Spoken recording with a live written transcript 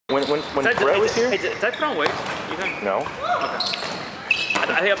When Brett was here? Hey, did I put on weight? Even? No.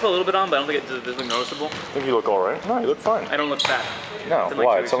 Okay. I think I put a little bit on, but I don't think it's visibly noticeable. I think you look all right. No, you look fine. I don't look fat. No,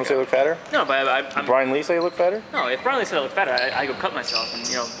 why? Did someone say you look fatter? No, but Did Brian Lee say you look fatter? No, if Brian Lee said I look fatter, I go cut myself and,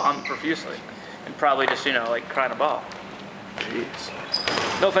 you know, bomb profusely. And probably just, you know, like cry in a ball.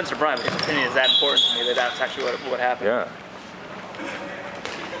 Jeez. No offense to Brian, but his opinion is that important to me that that's actually what happened. Yeah.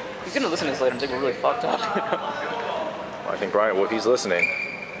 He's gonna listen to this later and think we're really fucked up. Well, I think Brian, well, if he's listening,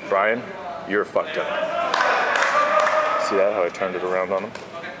 Brian, you're fucked up. See that, how I turned it around on him?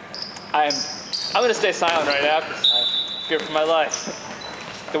 I'm gonna stay silent right now because I fear for my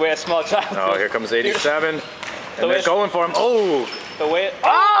life. The way a small child. Oh, here comes 87. And they're going for him. Oh! The way it,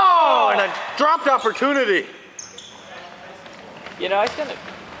 oh! And a dropped opportunity. You know, he's gonna.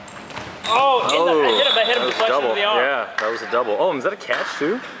 Oh! I hit him deflection of the arm. Yeah, that was a double. Oh, is that a catch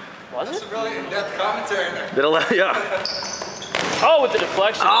too? Was it? That's a really in-depth commentary in there. Did it, yeah. Oh, with the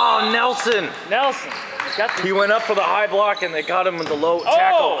deflection. Oh, Nelson. Nelson. He went up for the high block and they got him with the low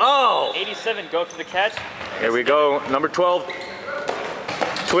tackle. Oh! 87, go for the catch. Here we go, number 12.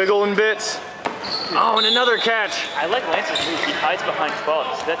 Twiggle and bits. Oh, and another catch. I like Lance's move. He hides behind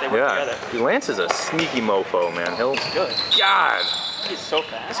 12 so that they work together. Lance is a sneaky mofo, man. He'll. Good. God. He's so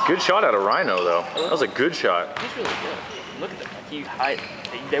fast. It's a good shot out of Rhino, though. That was a good shot. He's really good. Look at that. He hides.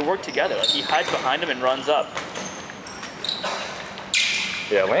 They work together. Like he hides behind him and runs up.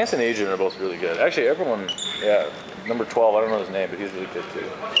 Yeah, Lance and Adrian are both really good. Actually, everyone, yeah, number 12, I don't know his name, but he's really good too.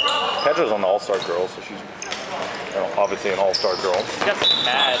 Petra's on the All-Star girl, so she's obviously an All-Star girl. She got some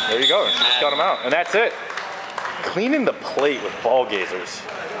mad. There you go, she just got him out. And that's it. Cleaning the plate with Ballgazers.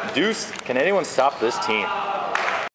 Deuce, can anyone stop this team?